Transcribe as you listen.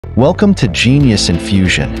Welcome to Genius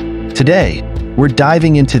Infusion. Today, we're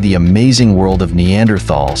diving into the amazing world of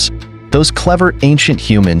Neanderthals, those clever ancient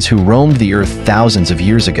humans who roamed the Earth thousands of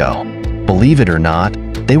years ago. Believe it or not,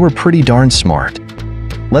 they were pretty darn smart.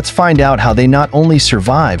 Let's find out how they not only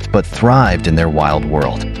survived but thrived in their wild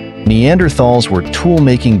world. Neanderthals were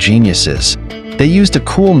tool-making geniuses. They used a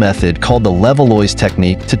cool method called the Levallois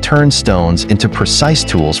technique to turn stones into precise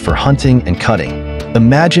tools for hunting and cutting.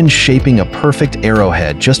 Imagine shaping a perfect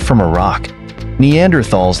arrowhead just from a rock.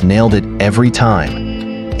 Neanderthals nailed it every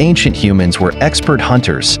time. Ancient humans were expert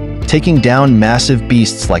hunters, taking down massive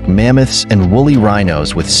beasts like mammoths and woolly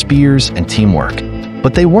rhinos with spears and teamwork.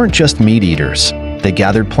 But they weren't just meat eaters. They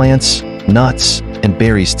gathered plants, nuts, and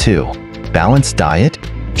berries too. Balanced diet?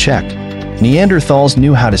 Check. Neanderthals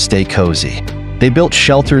knew how to stay cozy. They built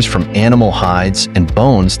shelters from animal hides and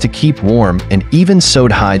bones to keep warm and even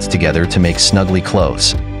sewed hides together to make snuggly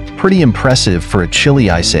clothes. Pretty impressive for a chilly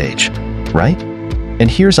ice age, right? And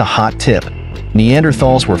here's a hot tip.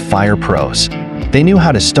 Neanderthals were fire pros. They knew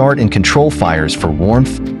how to start and control fires for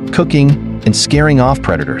warmth, cooking, and scaring off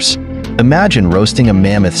predators. Imagine roasting a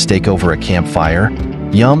mammoth steak over a campfire.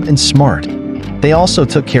 Yum and smart. They also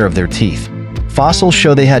took care of their teeth. Fossils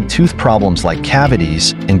show they had tooth problems like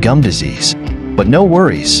cavities and gum disease. But no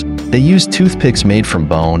worries, they used toothpicks made from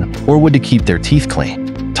bone or wood to keep their teeth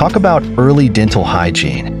clean. Talk about early dental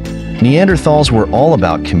hygiene. Neanderthals were all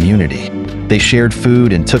about community. They shared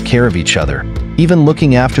food and took care of each other, even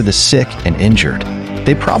looking after the sick and injured.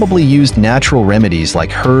 They probably used natural remedies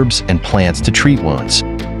like herbs and plants to treat wounds.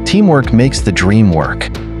 Teamwork makes the dream work.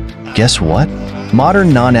 Guess what?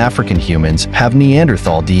 Modern non-African humans have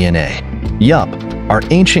Neanderthal DNA. Yup. Our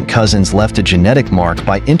ancient cousins left a genetic mark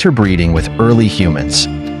by interbreeding with early humans.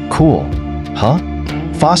 Cool, huh?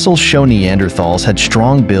 Fossils show Neanderthals had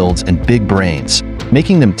strong builds and big brains,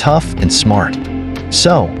 making them tough and smart.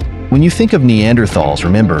 So, when you think of Neanderthals,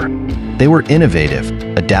 remember, they were innovative,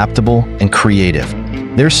 adaptable, and creative.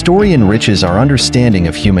 Their story enriches our understanding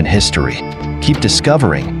of human history. Keep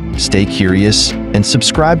discovering, stay curious, and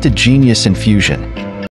subscribe to Genius Infusion.